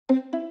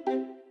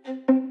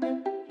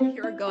A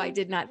year ago, I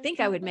did not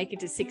think I would make it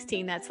to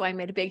 16. That's why I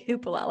made a big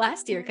hoopla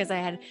last year, because I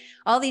had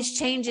all these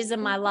changes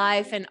in my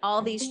life and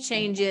all these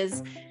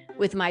changes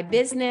with my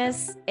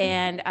business,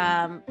 and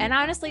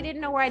honestly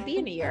didn't know where I'd be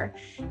in a year.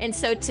 And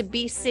so to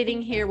be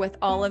sitting here with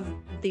all of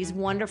these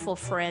wonderful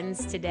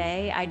friends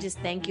today, I just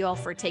thank you all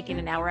for taking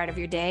an hour out of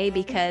your day,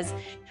 because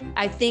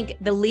I think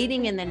the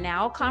leading in the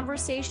now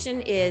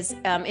conversation is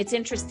it's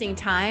interesting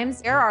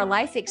times. There are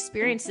life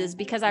experiences,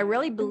 because I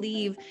really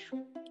believe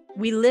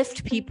we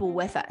lift people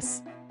with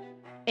us.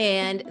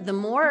 And the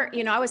more,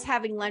 I was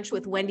having lunch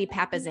with Wendy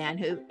Papazan,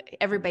 who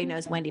everybody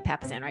knows Wendy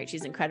Papazan, right?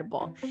 She's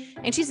incredible.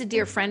 And she's a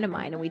dear friend of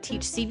mine, and we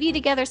teach CV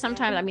together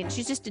sometimes. I mean,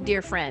 she's just a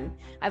dear friend.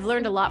 I've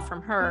learned a lot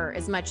from her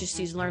as much as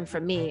she's learned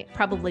from me,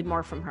 probably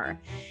more from her.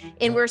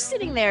 And we're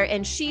sitting there,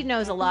 and she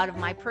knows a lot of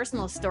my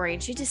personal story.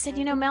 And she just said,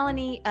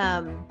 Melanie,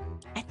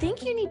 I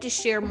think you need to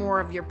share more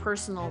of your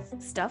personal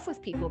stuff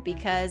with people,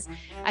 because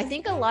I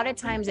think a lot of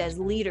times as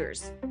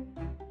leaders,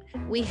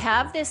 we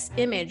have this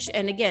image,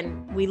 and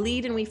again, we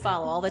lead and we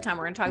follow all the time.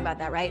 We're going to talk about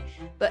that, right?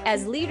 But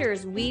as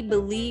leaders, we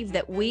believe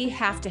that we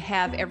have to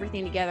have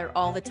everything together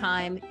all the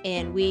time,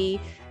 and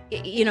we,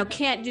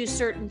 can't do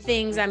certain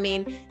things. I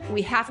mean,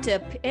 we have to,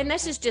 and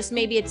this is just,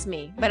 maybe it's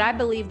me, but I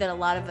believe that a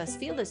lot of us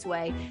feel this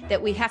way, that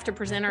we have to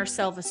present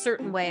ourselves a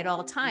certain way at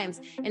all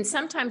times. And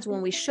sometimes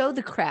when we show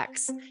the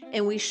cracks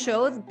and we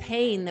show the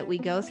pain that we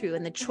go through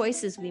and the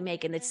choices we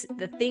make and it's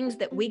the things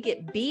that we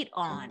get beat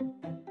on.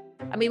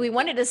 I mean, we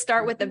wanted to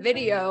start with the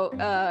video.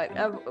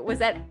 Was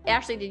that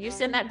Ashley? Did you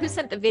send that? Who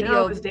sent the video?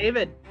 No, it was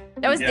David.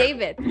 That was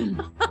David.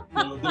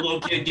 The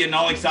little kid getting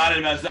all excited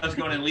about us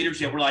going in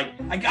leadership. We're like,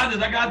 I got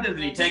this.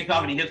 And he takes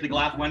off and he hits the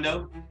glass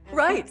window.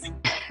 Right.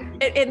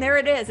 And there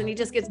it is. And he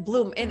just gets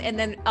bloom. And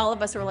then all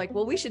of us are like,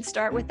 well, we should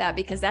start with that,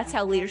 because that's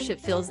how leadership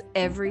feels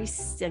every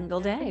single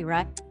day,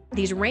 right?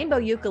 These rainbow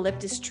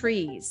eucalyptus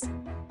trees,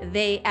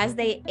 as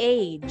they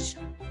age,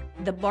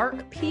 the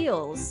bark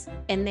peels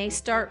and they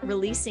start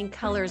releasing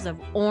colors of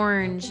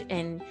orange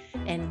and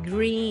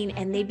green,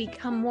 and they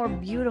become more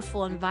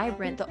beautiful and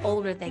vibrant the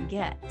older they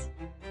get.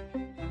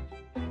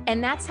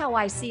 And that's how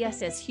I see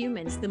us as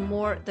humans. The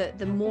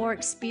more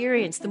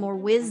experience, the more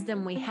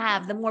wisdom we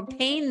have, the more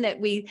pain that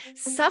we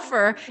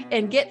suffer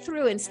and get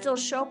through and still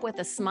show up with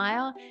a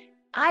smile,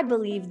 I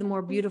believe the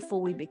more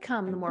beautiful we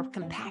become, the more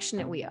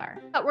compassionate we are.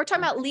 But we're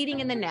talking about leading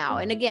in the now.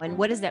 And again,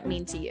 what does that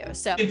mean to you?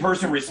 So the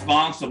person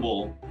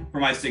responsible for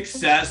my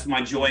success,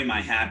 my joy,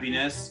 my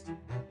happiness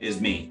is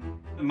me.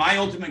 My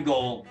ultimate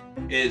goal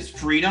is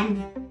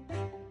freedom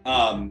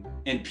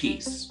and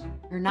peace.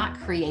 We're not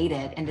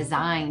created and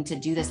designed to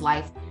do this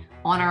life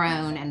on our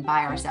own and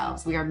by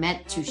ourselves. We are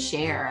meant to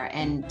share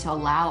and to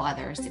allow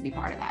others to be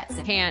part of that.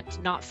 So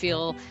can't not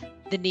feel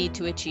the need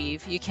to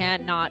achieve. You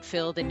can't not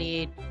feel the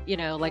need,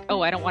 like,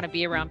 oh, I don't want to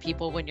be around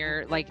people when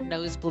you're like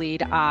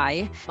nosebleed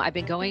eye. I've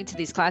been going to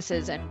these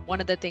classes, and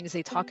one of the things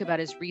they talk about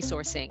is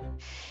resourcing.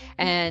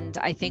 And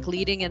I think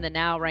leading in the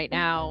now right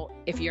now,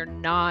 if you're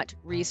not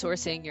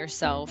resourcing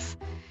yourself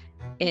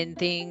in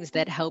things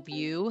that help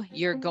you,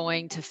 you're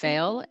going to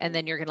fail, and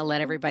then you're going to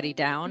let everybody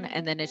down,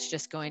 and then it's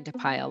just going to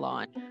pile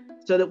on.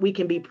 So that we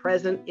can be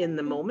present in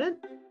the moment.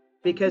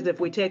 Because if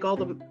we take all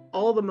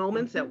the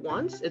moments at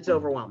once, it's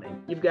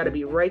overwhelming. You've got to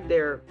be right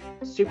there,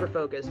 super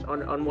focused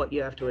on what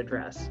you have to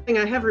address.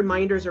 I have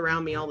reminders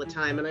around me all the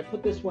time, and I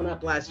put this one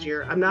up last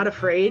year. I'm not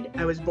afraid.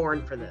 I was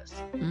born for this.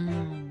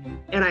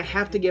 And I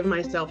have to give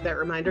myself that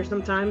reminder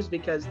sometimes,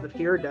 because the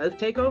fear does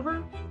take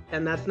over,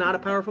 and that's not a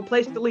powerful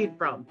place to lead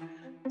from.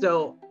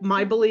 So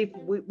my belief,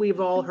 we've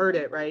all heard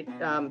it, right?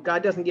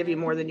 God doesn't give you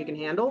more than you can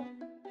handle.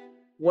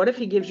 What if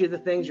he gives you the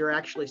things you're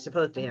actually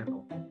supposed to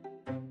handle?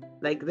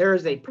 Like, there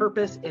is a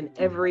purpose in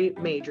every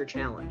major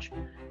challenge.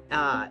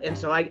 And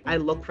so I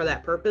look for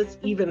that purpose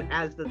even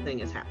as the thing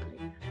is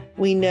happening.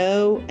 We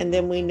know, and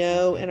then we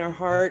know in our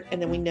heart,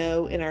 and then we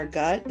know in our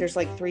gut. There's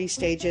like 3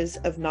 stages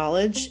of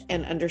knowledge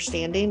and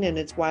understanding. And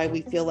it's why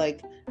we feel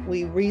like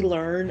we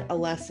relearn a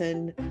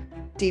lesson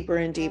deeper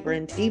and deeper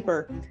and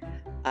deeper.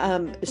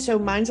 So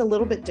mine's a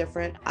little bit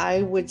different.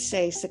 I would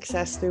say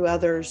success through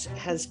others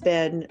has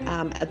been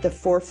at the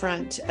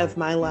forefront of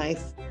my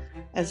life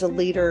as a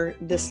leader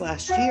this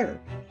last year.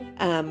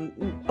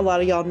 A lot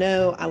of y'all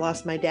know I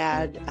lost my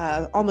dad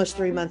almost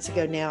 3 months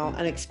ago now,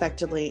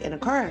 unexpectedly in a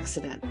car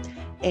accident,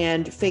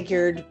 and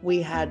figured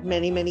we had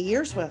many, many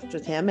years left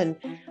with him. And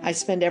I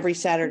spend every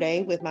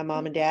Saturday with my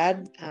mom and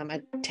dad. I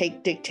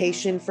take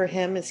dictation for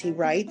him as he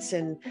writes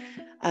and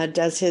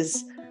does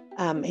his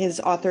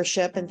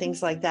authorship and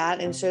things like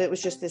that. And so it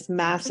was just this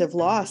massive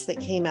loss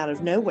that came out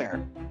of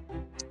nowhere.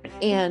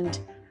 And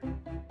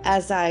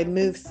as I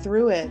moved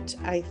through it,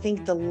 I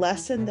think the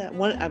lesson that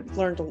I've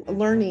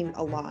learning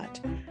a lot.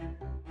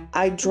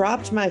 I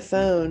dropped my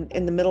phone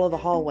in the middle of the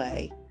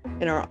hallway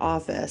in our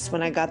office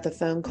when I got the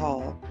phone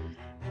call.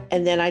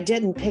 And then I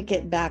didn't pick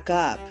it back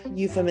up,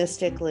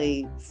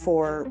 euphemistically,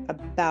 for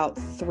about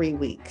 3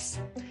 weeks.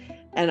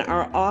 And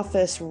our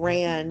office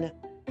ran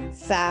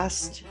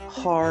fast,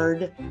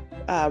 hard,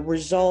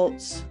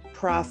 results,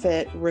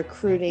 profit,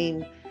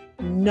 recruiting,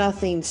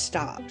 nothing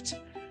stopped.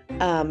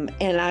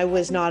 And I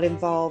was not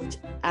involved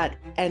at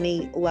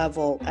any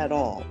level at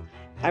all.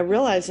 I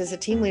realized as a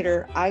team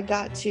leader, I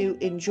got to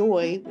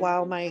enjoy,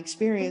 while my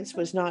experience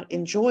was not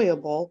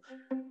enjoyable,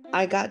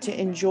 I got to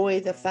enjoy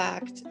the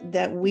fact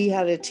that we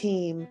had a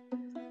team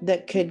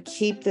that could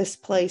keep this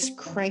place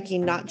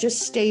cranking, not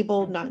just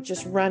stable, not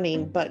just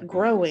running, but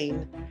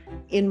growing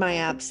in my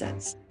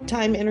absence.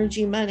 Time,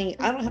 energy, money.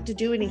 I don't have to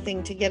do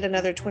anything to get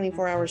another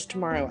 24 hours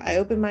tomorrow. I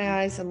open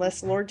my eyes,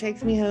 unless the Lord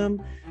takes me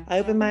home. I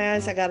open my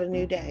eyes, I got a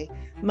new day.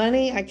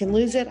 Money, I can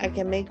lose it, I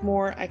can make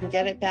more, I can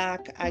get it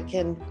back, I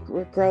can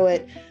grow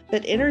it.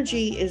 But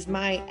energy is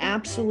my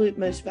absolute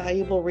most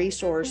valuable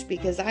resource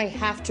because I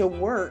have to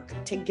work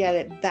to get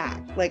it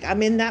back. Like,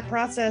 I'm in that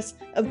process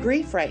of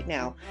grief right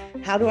now.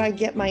 How do I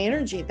get my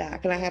energy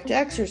back? And I have to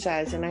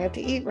exercise, and I have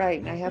to eat right,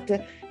 and I have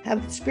to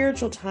have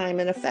spiritual time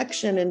and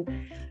affection.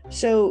 And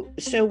so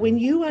when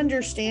you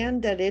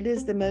understand that it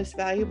is the most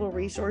valuable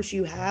resource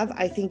you have,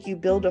 I think you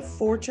build a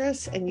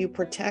fortress and you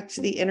protect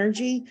the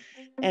energy.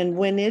 And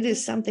when it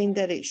is something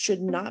that it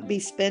should not be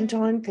spent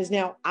on, because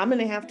now I'm going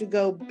to have to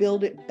go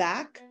build it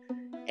back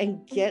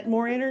and get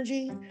more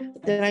energy,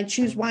 then I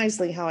choose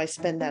wisely how I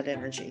spend that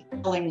energy.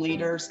 Telling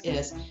leaders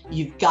is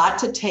you've got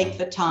to take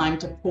the time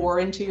to pour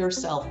into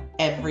yourself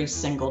every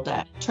single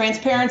day.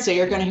 Transparency,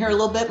 you're going to hear a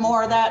little bit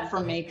more of that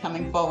from me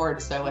coming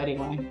forward. So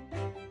anyway.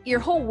 Your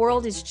whole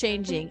world is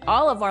changing.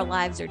 All of our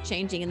lives are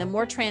changing. And the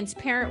more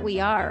transparent we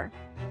are,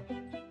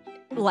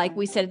 like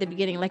we said at the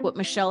beginning, like what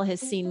Michelle has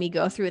seen me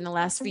go through in the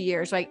last few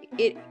years, like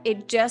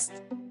it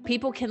just,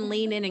 people can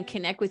lean in and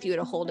connect with you at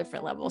a whole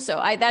different level.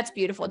 So that's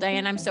beautiful,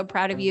 Diane. I'm so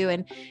proud of you.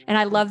 And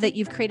I love that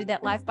you've created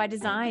that life by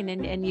design,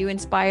 and you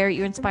inspire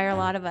a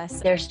lot of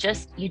us.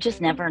 You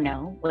just never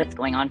know what's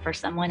going on for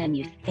someone, and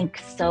you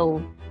think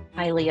so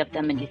highly of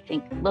them, and you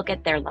think, look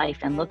at their life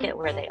and look at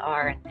where they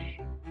are. And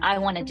I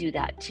want to do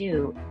that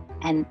too.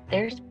 And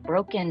there's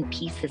broken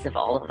pieces of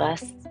all of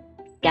us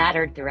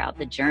scattered throughout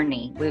the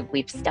journey.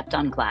 We've stepped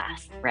on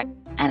glass, right?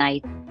 And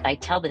I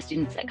tell the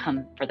students that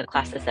come for the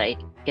classes that I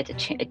get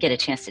a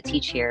chance to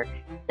teach here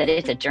that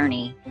it's a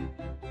journey.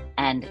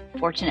 And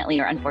fortunately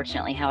or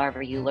unfortunately,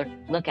 however you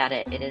look at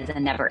it, it is a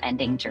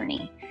never-ending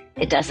journey.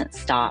 It doesn't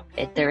stop.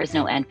 There is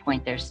no end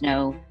point. There's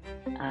no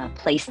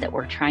place that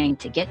we're trying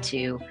to get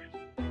to.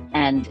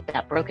 And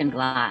that broken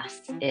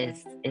glass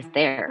is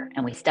there,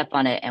 and we step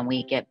on it and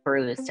we get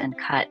bruised and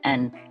cut,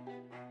 and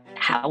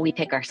how we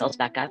pick ourselves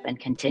back up and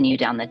continue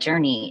down the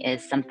journey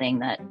is something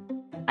that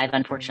I've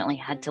unfortunately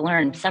had to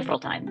learn several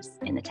times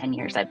in the 10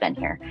 years I've been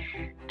here.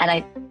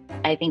 And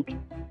I think,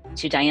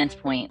 to Diane's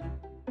point,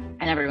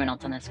 and everyone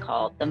else on this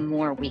call, the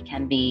more we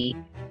can be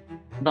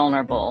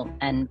vulnerable,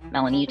 and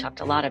Melanie, you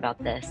talked a lot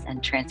about this,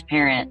 and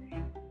transparent,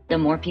 the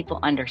more people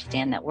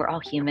understand that we're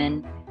all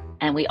human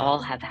and we all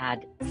have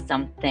had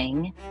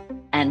something,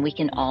 and we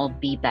can all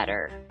be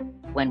better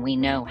when we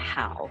know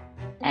how,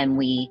 and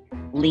we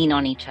lean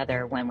on each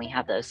other when we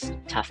have those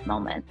tough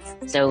moments.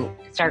 So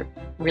start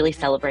really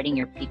celebrating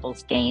your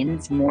people's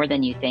gains more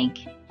than you think.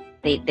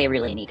 They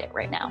really need it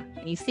right now.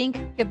 You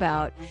think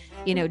about,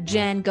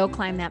 Jen, go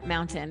climb that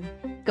mountain.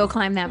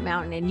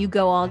 And you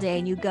go all day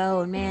and you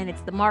go, and man,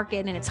 it's the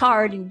market and it's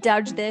hard, and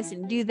dodge this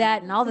and do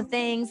that and all the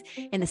things,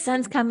 and the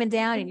sun's coming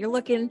down and you're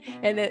looking,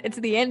 and it's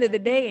the end of the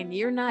day and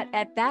you're not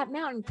at that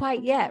mountain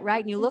quite yet,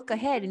 right? And you look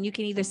ahead and you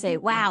can either say,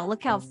 wow,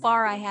 look how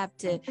far I have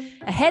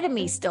ahead of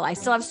me still. I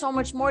still have so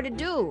much more to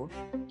do.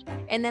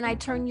 And then I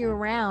turn you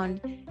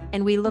around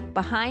and we look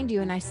behind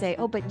you and I say,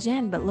 oh, but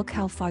Jen, look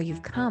how far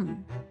you've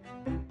come.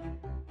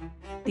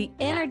 The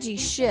energy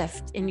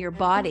shift in your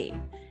body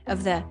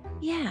of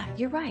yeah,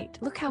 you're right.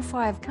 Look how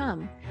far I've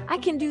come. I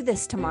can do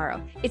this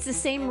tomorrow. It's the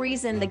same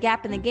reason the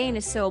gap in the gain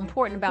is so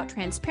important about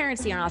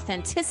transparency and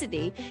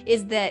authenticity,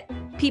 is that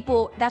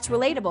people, that's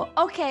relatable.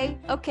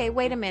 Okay,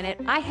 wait a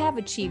minute. I have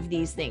achieved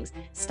these things.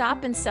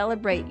 Stop and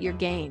celebrate your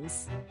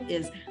gains.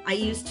 I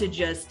used to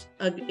just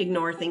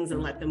ignore things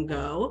and let them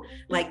go.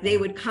 Like, they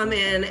would come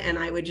in and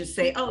I would just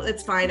say, oh,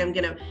 that's fine.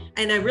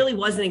 And I really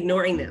wasn't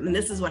ignoring them. And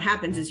this is what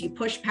happens is you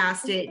push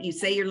past it. You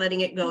say you're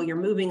letting it go. You're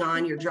moving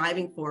on. You're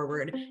driving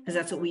forward, because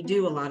that's what we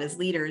do a lot as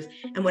leaders.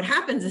 And what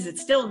happens is it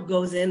still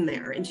goes in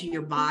there into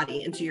your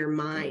body, into your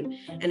mind,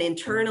 and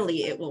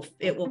internally it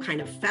will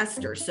kind of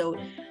fester. So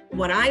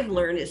what I've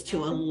learned is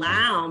to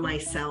allow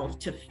myself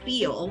to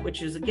feel,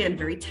 which is, again,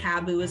 very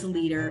taboo as a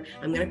leader.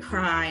 I'm going to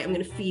cry. I'm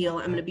going to feel.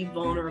 I'm going to be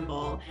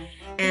vulnerable.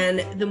 And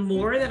the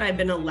more that I've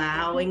been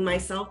allowing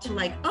myself to,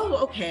 like, oh,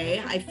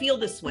 okay, I feel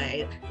this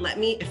way.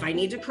 If I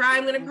need to cry,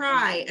 I'm going to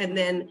cry. And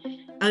then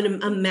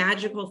a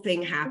magical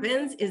thing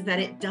happens is that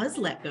it does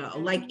let go.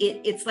 Like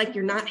it's like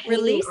you're not hanging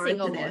releasing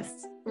on to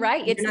almost. this.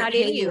 Right. It's You're not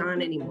in hanging you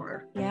on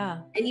anymore.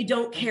 Yeah. And you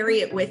don't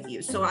carry it with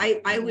you. So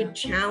I would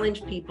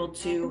challenge people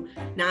to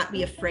not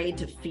be afraid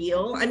to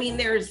feel. I mean,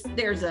 there's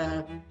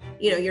a,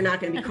 you're not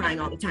going to be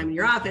crying all the time in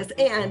your office.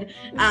 And,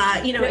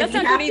 if you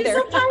have to,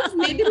 sometimes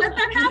maybe let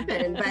that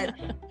happen. But,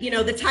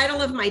 the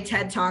title of my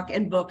TED Talk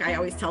and book, I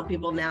always tell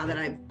people now that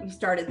I've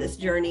started this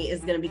journey,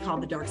 is going to be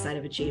called The Dark Side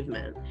of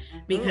Achievement,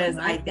 because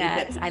I think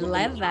that I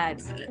love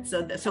that.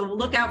 So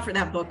look out for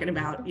that book in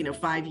about,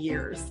 5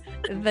 years.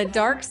 The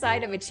Dark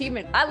Side of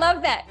Achievement. I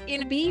love that.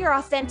 Be your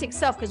authentic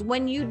self, because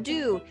when you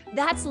do,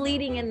 that's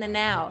leading in the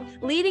now.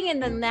 Leading in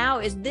the now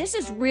this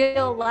is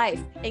real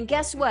life. And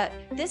guess what?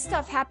 This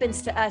stuff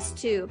happens to us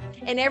too.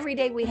 And every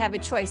day we have a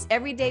choice.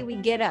 Every day we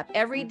get up.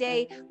 Every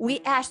day we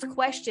ask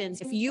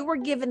questions. If you were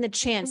given the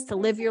chance to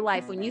live your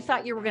life when you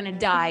thought you were going to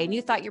die and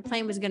you thought your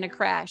plane was going to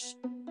crash,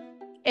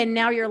 and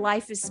now your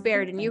life is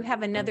spared and you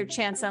have another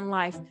chance on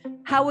life,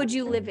 how would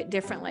you live it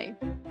differently?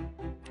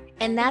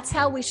 And that's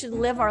how we should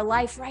live our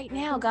life right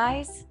now,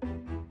 guys.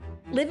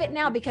 Live it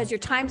now, because your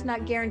time's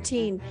not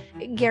guaranteed.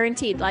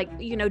 Like,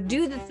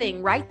 do the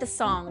thing, write the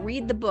song,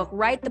 read the book,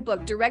 write the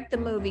book, direct the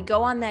movie,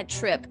 go on that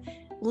trip,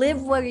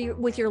 live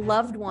with your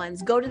loved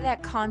ones, go to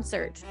that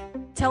concert,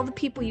 tell the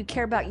people you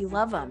care about you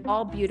love them.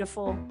 All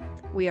beautiful.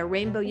 We are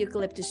rainbow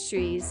eucalyptus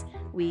trees.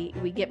 We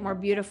get more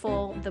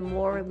beautiful the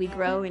more we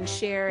grow and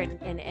share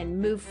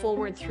and move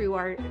forward through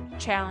our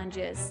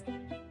challenges.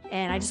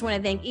 And I just want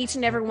to thank each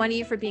and every one of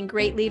you for being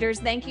great leaders.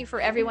 Thank you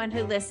for everyone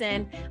who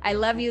listened. I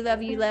love you,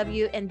 love you, love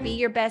you, and be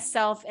your best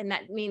self. And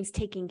that means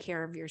taking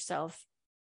care of yourself.